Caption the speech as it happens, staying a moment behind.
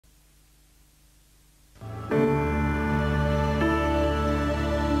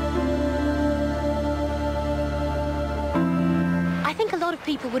of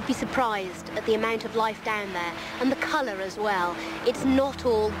people would be surprised at the amount of life down there, and the colour as well. It's not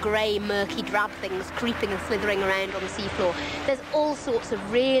all grey, murky, drab things creeping and slithering around on the seafloor. There's all sorts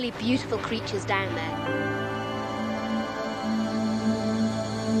of really beautiful creatures down there.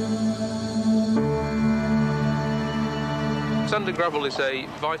 Sand and gravel is a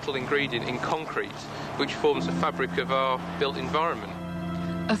vital ingredient in concrete, which forms the fabric of our built environment.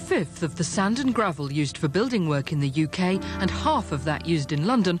 A fifth of the sand and gravel used for building work in the UK and half of that used in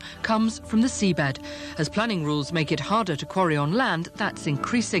London comes from the seabed. As planning rules make it harder to quarry on land, that's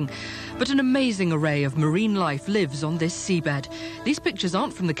increasing. But an amazing array of marine life lives on this seabed. These pictures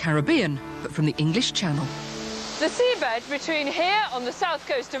aren't from the Caribbean, but from the English Channel. The seabed between here on the south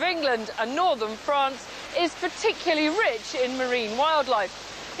coast of England and northern France is particularly rich in marine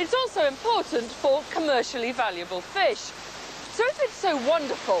wildlife. It's also important for commercially valuable fish. So if it's so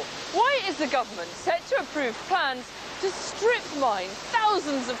wonderful, why is the government set to approve plans to strip mine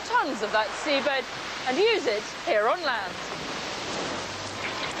thousands of tons of that seabed and use it here on land?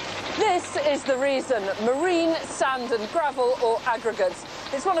 This is the reason: marine sand and gravel, or aggregates.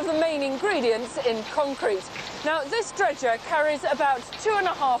 It's one of the main ingredients in concrete. Now, this dredger carries about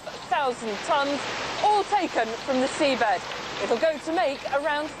 2,500 tonnes, all taken from the seabed. It'll go to make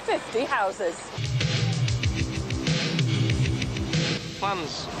around 50 houses.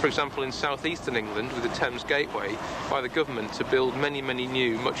 Plans, for example, in southeastern England with the Thames Gateway by the government to build many, many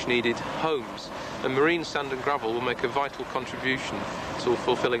new, much-needed homes. And marine sand and gravel will make a vital contribution to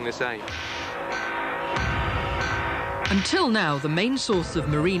fulfilling this aim. Until now, the main source of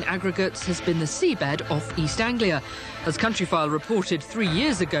marine aggregates has been the seabed off East Anglia. As Countryfile reported 3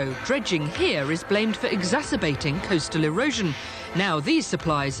 years ago, dredging here is blamed for exacerbating coastal erosion. Now these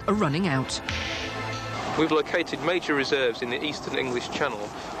supplies are running out. We've located major reserves in the eastern English Channel,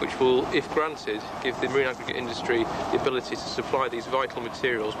 which will, if granted, give the marine aggregate industry the ability to supply these vital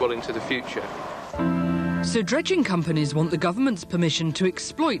materials well into the future. So dredging companies want the government's permission to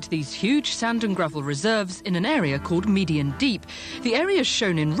exploit these huge sand and gravel reserves in an area called Median Deep. The areas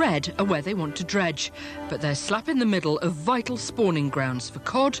shown in red are where they want to dredge, but they're slap in the middle of vital spawning grounds for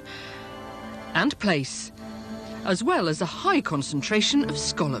cod and plaice, as well as a high concentration of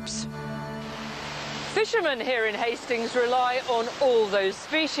scallops. Fishermen here in Hastings rely on all those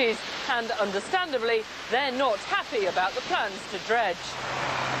species, and understandably, they're not happy about the plans to dredge.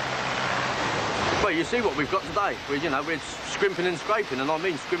 Well, you see what we've got today. We're scrimping and scraping, and I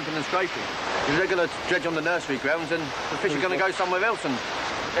mean scrimping and scraping. If they're going to dredge on the nursery grounds, then the fish are going to go somewhere else, and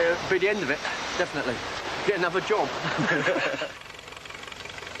it'll be the end of it, definitely. Get another job.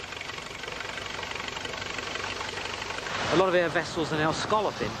 A lot of our vessels are now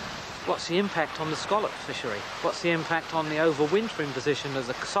scalloping. What's the impact on the scallop fishery? What's the impact on the overwintering position of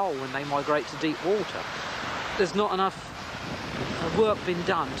the sole when they migrate to deep water? There's not enough work been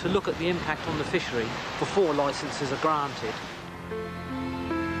done to look at the impact on the fishery before licences are granted.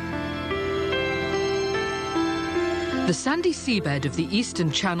 The sandy seabed of the Eastern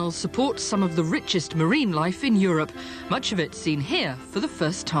Channel supports some of the richest marine life in Europe, much of it seen here for the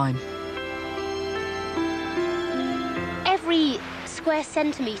first time. Every square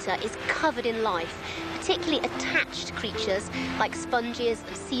centimetre is covered in life, particularly attached creatures like sponges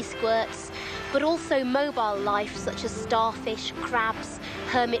and sea squirts, but also mobile life such as starfish, crabs,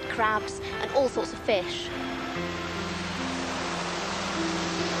 hermit crabs, and all sorts of fish.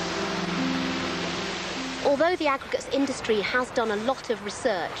 Although the aggregates industry has done a lot of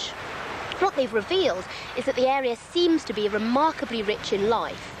research, what they've revealed is that the area seems to be remarkably rich in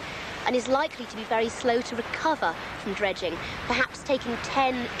life and is likely to be very slow to recover from dredging, perhaps taking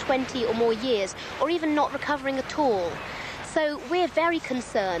 10, 20 or more years, or even not recovering at all. So we're very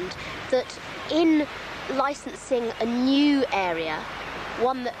concerned that in licensing a new area,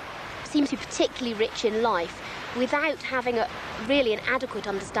 one that seems to be particularly rich in life, without having really an adequate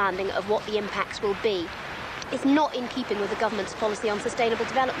understanding of what the impacts will be, is not in keeping with the government's policy on sustainable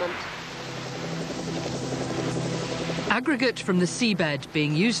development. Aggregate from the seabed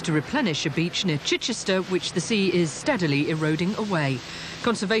being used to replenish a beach near Chichester, which the sea is steadily eroding away.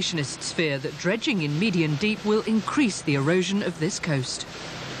 Conservationists fear that dredging in Median Deep will increase the erosion of this coast.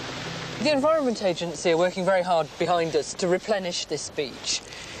 The Environment Agency are working very hard behind us to replenish this beach.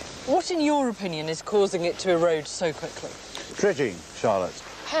 What, in your opinion, is causing it to erode so quickly? Dredging, Charlotte.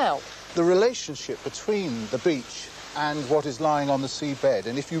 How? The relationship between the beach and what is lying on the seabed,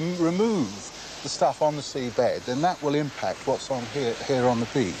 and if you remove the stuff on the seabed, then that will impact what's on here on the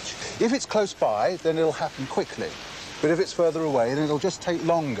beach. If it's close by, then it'll happen quickly. But if it's further away, then it'll just take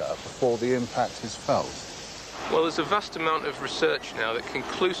longer before the impact is felt. Well, there's a vast amount of research now that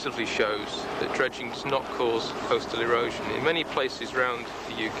conclusively shows that dredging does not cause coastal erosion. In many places around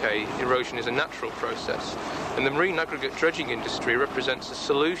the UK, erosion is a natural process, and the marine aggregate dredging industry represents a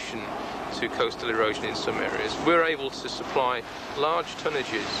solution to coastal erosion in some areas. We're able to supply large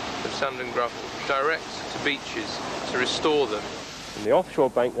tonnages of sand and gravel direct to beaches to restore them. And the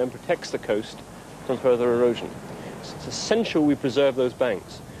offshore bank then protects the coast from further erosion. It's essential we preserve those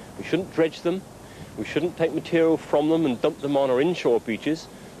banks. We shouldn't dredge them. We shouldn't take material from them and dump them on our inshore beaches,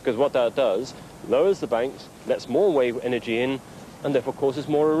 because what that does, lowers the banks, lets more wave energy in, and therefore causes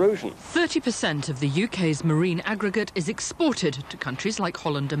more erosion. 30% of the UK's marine aggregate is exported to countries like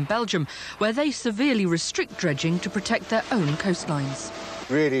Holland and Belgium, where they severely restrict dredging to protect their own coastlines.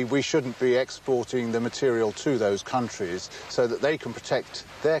 Really, we shouldn't be exporting the material to those countries so that they can protect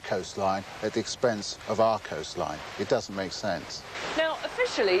their coastline at the expense of our coastline. It doesn't make sense. Now,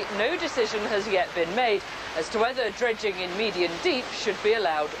 officially, no decision has yet been made as to whether dredging in median deep should be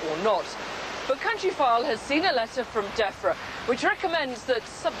allowed or not. But Countryfile has seen a letter from DEFRA which recommends that,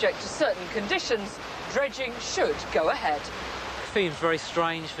 subject to certain conditions, dredging should go ahead. It seems very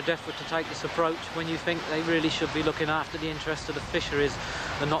strange for DEFRA to take this approach when you think they really should be looking after the interests of the fisheries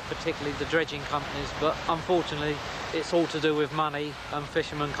and not particularly the dredging companies. But unfortunately, it's all to do with money, and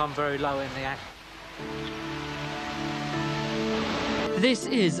fishermen come very low in the act. This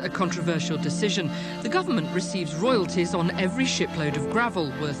is a controversial decision. The government receives royalties on every shipload of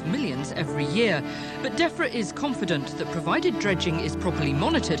gravel, worth millions every year. But DEFRA is confident that provided dredging is properly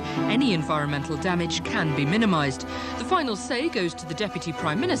monitored, any environmental damage can be minimised. The final say goes to the Deputy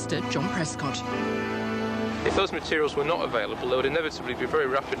Prime Minister, John Prescott. If those materials were not available, there would inevitably be very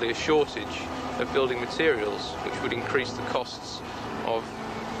rapidly a shortage of building materials, which would increase the costs of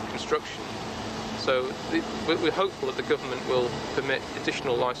construction. So we're hopeful that the government will permit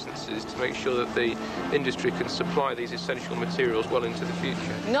additional licences to make sure that the industry can supply these essential materials well into the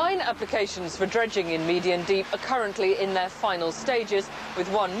future. 9 applications for dredging in median deep are currently in their final stages,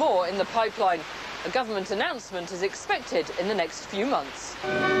 with one more in the pipeline. A government announcement is expected in the next few months.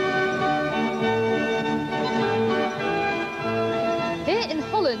 Here in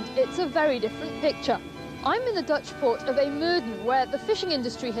Holland, it's a very different picture. I'm in the Dutch port of Eemden, where the fishing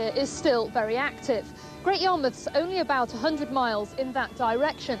industry here is still very active. Great Yarmouth's only about 100 miles in that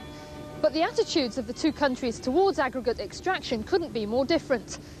direction. But the attitudes of the two countries towards aggregate extraction couldn't be more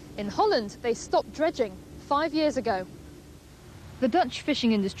different. In Holland, they stopped dredging 5 years ago. The Dutch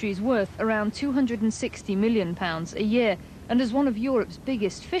fishing industry is worth around £260 million a year, and as one of Europe's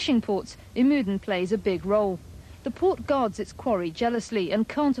biggest fishing ports, Eemden plays a big role. The port guards its quarry jealously and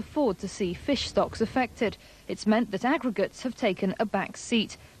can't afford to see fish stocks affected. It's meant that aggregates have taken a back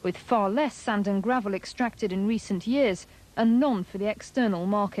seat, with far less sand and gravel extracted in recent years and none for the external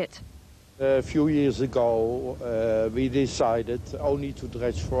market. A few years ago we decided only to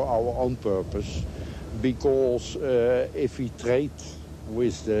dredge for our own purpose, because if we trade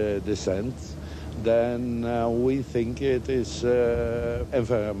with the sand, then we think it is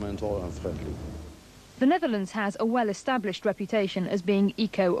environmental unfriendly. The Netherlands has a well-established reputation as being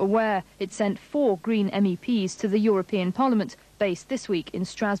eco-aware. It sent 4 Green MEPs to the European Parliament, based this week in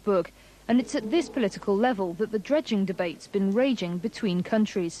Strasbourg. And it's at this political level that the dredging debate's been raging between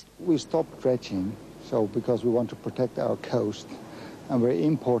countries. We stopped dredging, because we want to protect our coast. And we're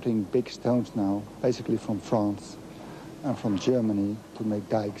importing big stones now, basically from France and from Germany, to make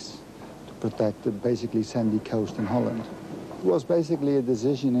dikes, to protect the basically sandy coast in Holland. It was basically a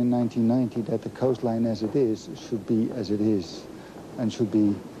decision in 1990 that the coastline as it is should be as it is and should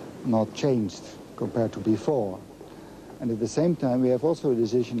be not changed compared to before. And at the same time, we have also a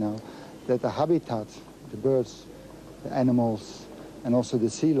decision now that the habitat, the birds, the animals, and also the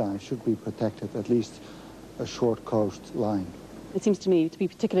sea life should be protected, at least a short coastline. It seems to me to be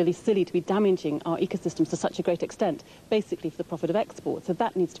particularly silly to be damaging our ecosystems to such a great extent, basically for the profit of export, so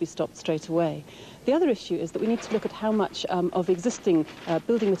that needs to be stopped straight away. The other issue is that we need to look at how much of existing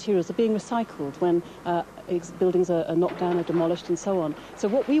building materials are being recycled when buildings are knocked down or demolished and so on. So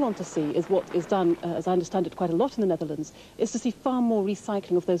what we want to see is what is done, as I understand it quite a lot in the Netherlands, is to see far more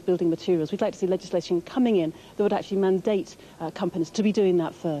recycling of those building materials. We'd like to see legislation coming in that would actually mandate companies to be doing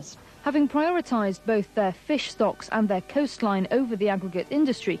that first. Having prioritised both their fish stocks and their coastline over the aggregate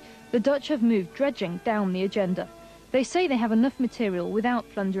industry, the Dutch have moved dredging down the agenda. They say they have enough material without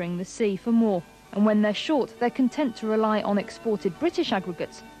plundering the sea for more, and when they're short, they're content to rely on exported British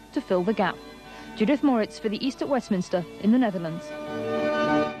aggregates to fill the gap. Judith Moritz for the East at Westminster in the Netherlands.